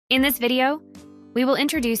In this video, we will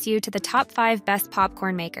introduce you to the top 5 best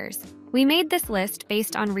popcorn makers. We made this list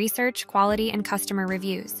based on research, quality, and customer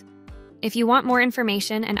reviews. If you want more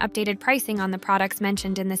information and updated pricing on the products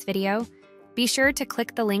mentioned in this video, be sure to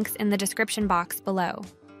click the links in the description box below.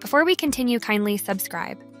 Before we continue, kindly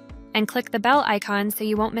subscribe and click the bell icon so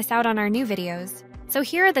you won't miss out on our new videos. So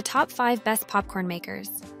here are the top 5 best popcorn makers.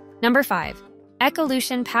 Number 5.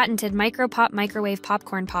 Ecolution Patented Micro-Pop Microwave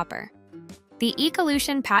Popcorn Popper. The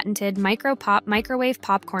Ecolution Patented Micro-Pop Microwave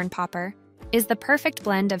Popcorn Popper is the perfect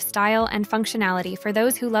blend of style and functionality for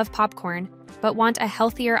those who love popcorn but want a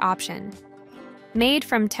healthier option. Made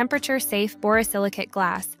from temperature-safe borosilicate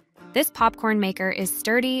glass, this popcorn maker is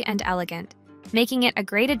sturdy and elegant, making it a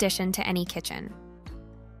great addition to any kitchen.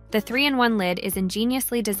 The 3-in-1 lid is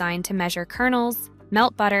ingeniously designed to measure kernels,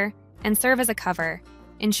 melt butter, and serve as a cover,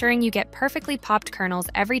 ensuring you get perfectly popped kernels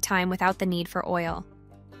every time without the need for oil.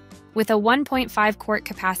 With a 1.5 quart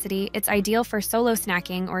capacity, it's ideal for solo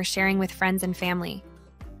snacking or sharing with friends and family.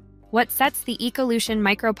 What sets the Ecolution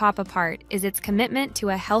Micro-Pop apart is its commitment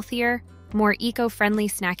to a healthier, more eco-friendly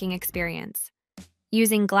snacking experience.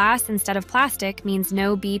 Using glass instead of plastic means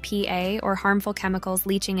no BPA or harmful chemicals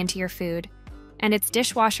leaching into your food, and its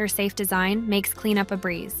dishwasher-safe design makes cleanup a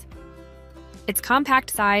breeze. Its compact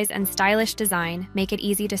size and stylish design make it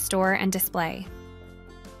easy to store and display.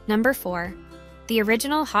 Number 4. The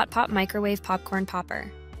Original Hot Pop Microwave Popcorn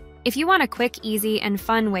Popper. If you want a quick, easy, and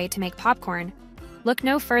fun way to make popcorn, look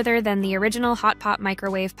no further than the Original Hot Pop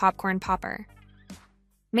Microwave Popcorn Popper.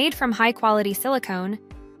 Made from high-quality silicone,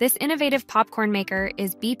 this innovative popcorn maker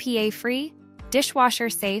is BPA-free,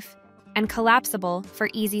 dishwasher-safe, and collapsible for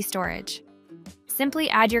easy storage. Simply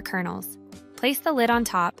add your kernels, place the lid on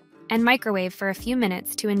top, and microwave for a few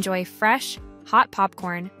minutes to enjoy fresh, hot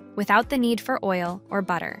popcorn without the need for oil or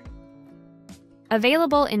butter.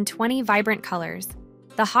 Available in 20 vibrant colors,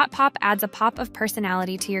 the Hot Pop adds a pop of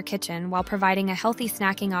personality to your kitchen while providing a healthy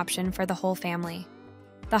snacking option for the whole family.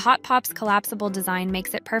 The Hot Pop's collapsible design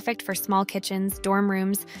makes it perfect for small kitchens, dorm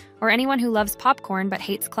rooms, or anyone who loves popcorn but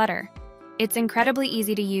hates clutter. It's incredibly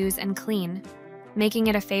easy to use and clean, making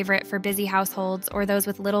it a favorite for busy households or those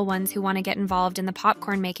with little ones who want to get involved in the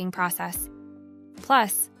popcorn making process.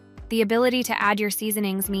 Plus, the ability to add your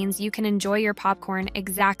seasonings means you can enjoy your popcorn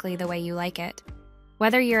exactly the way you like it.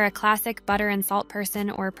 Whether you're a classic butter and salt person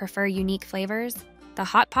or prefer unique flavors, the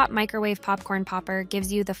Hot Pop Microwave Popcorn Popper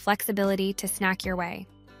gives you the flexibility to snack your way.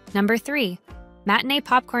 Number 3. Matinee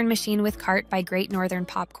Popcorn Machine with Cart by Great Northern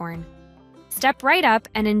Popcorn. Step right up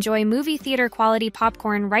and enjoy movie theater quality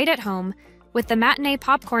popcorn right at home with the Matinee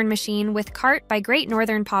Popcorn Machine with Cart by Great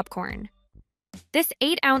Northern Popcorn. This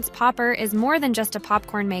 8-ounce popper is more than just a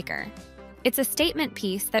popcorn maker. It's a statement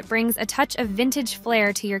piece that brings a touch of vintage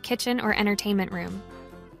flair to your kitchen or entertainment room.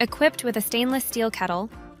 Equipped with a stainless steel kettle,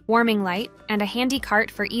 warming light, and a handy cart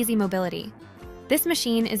for easy mobility, this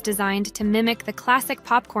machine is designed to mimic the classic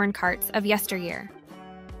popcorn carts of yesteryear.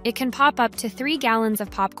 It can pop up to 3 gallons of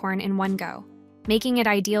popcorn in one go, making it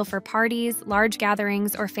ideal for parties, large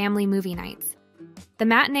gatherings, or family movie nights. The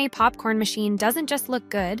Matinee Popcorn Machine doesn't just look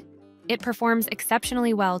good, it performs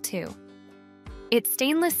exceptionally well too. Its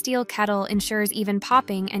stainless steel kettle ensures even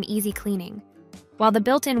popping and easy cleaning, while the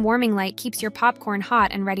built-in warming light keeps your popcorn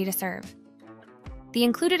hot and ready to serve. The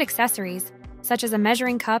included accessories, such as a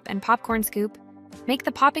measuring cup and popcorn scoop, make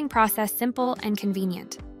the popping process simple and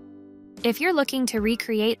convenient. If you're looking to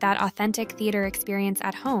recreate that authentic theater experience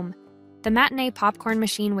at home, the Matinee Popcorn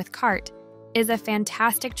Machine with Cart is a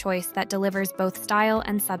fantastic choice that delivers both style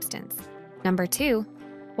and substance. Number 2.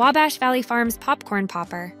 Wabash Valley Farms Popcorn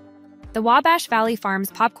Popper. The Wabash Valley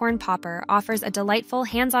Farms Popcorn Popper offers a delightful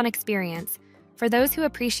hands-on experience for those who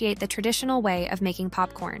appreciate the traditional way of making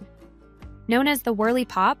popcorn. Known as the Whirly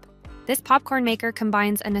Pop, this popcorn maker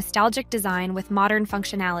combines a nostalgic design with modern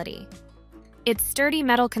functionality. Its sturdy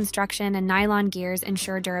metal construction and nylon gears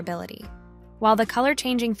ensure durability, while the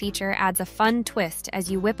color-changing feature adds a fun twist as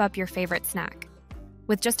you whip up your favorite snack.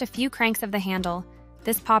 With just a few cranks of the handle,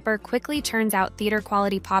 this popper quickly churns out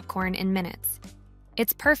theater-quality popcorn in minutes.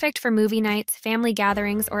 It's perfect for movie nights, family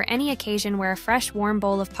gatherings, or any occasion where a fresh, warm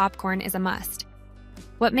bowl of popcorn is a must.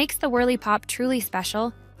 What makes the Whirly Pop truly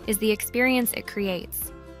special is the experience it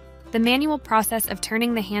creates. The manual process of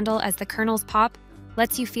turning the handle as the kernels pop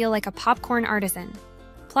lets you feel like a popcorn artisan.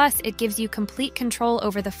 Plus, it gives you complete control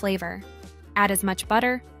over the flavor. Add as much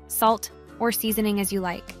butter, salt, or seasoning as you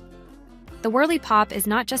like. The Whirly Pop is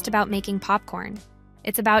not just about making popcorn.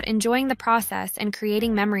 It's about enjoying the process and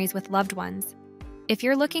creating memories with loved ones. If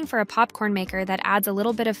you're looking for a popcorn maker that adds a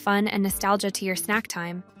little bit of fun and nostalgia to your snack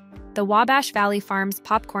time, the Wabash Valley Farms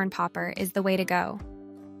Popcorn Popper is the way to go.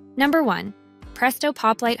 Number 1. Presto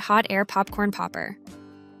Pop Light Hot Air Popcorn Popper.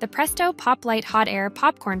 The Presto Pop Light Hot Air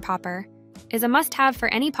Popcorn Popper is a must-have for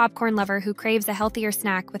any popcorn lover who craves a healthier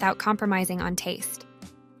snack without compromising on taste.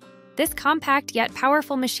 This compact yet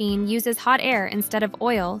powerful machine uses hot air instead of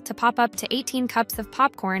oil to pop up to 18 cups of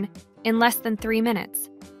popcorn in less than 3 minutes.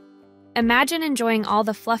 Imagine enjoying all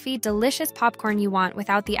the fluffy, delicious popcorn you want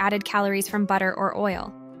without the added calories from butter or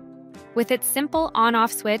oil. With its simple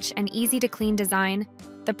on-off switch and easy-to-clean design,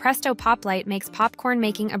 the Presto Pop Light makes popcorn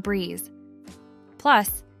making a breeze.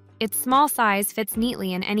 Plus, its small size fits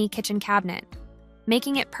neatly in any kitchen cabinet,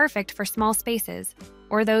 making it perfect for small spaces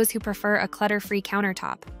or those who prefer a clutter-free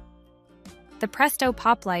countertop. The Presto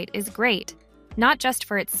Pop Light is great, not just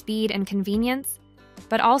for its speed and convenience,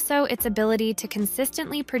 but also its ability to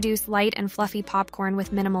consistently produce light and fluffy popcorn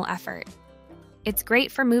with minimal effort. It's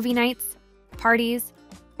great for movie nights, parties,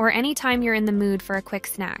 or any time you're in the mood for a quick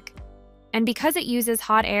snack. And because it uses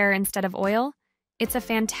hot air instead of oil, it's a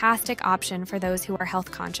fantastic option for those who are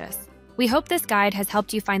health conscious. We hope this guide has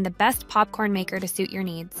helped you find the best popcorn maker to suit your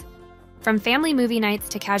needs. From family movie nights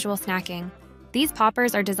to casual snacking, these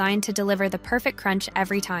poppers are designed to deliver the perfect crunch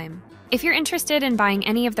every time. If you're interested in buying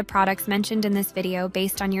any of the products mentioned in this video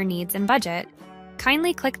based on your needs and budget,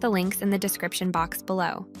 kindly click the links in the description box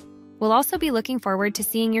below. We'll also be looking forward to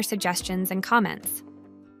seeing your suggestions and comments.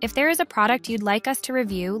 If there is a product you'd like us to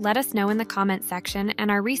review, let us know in the comment section and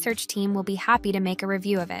our research team will be happy to make a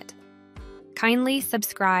review of it. Kindly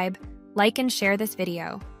subscribe, like, and share this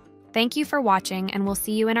video. Thank you for watching, and we'll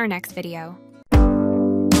see you in our next video.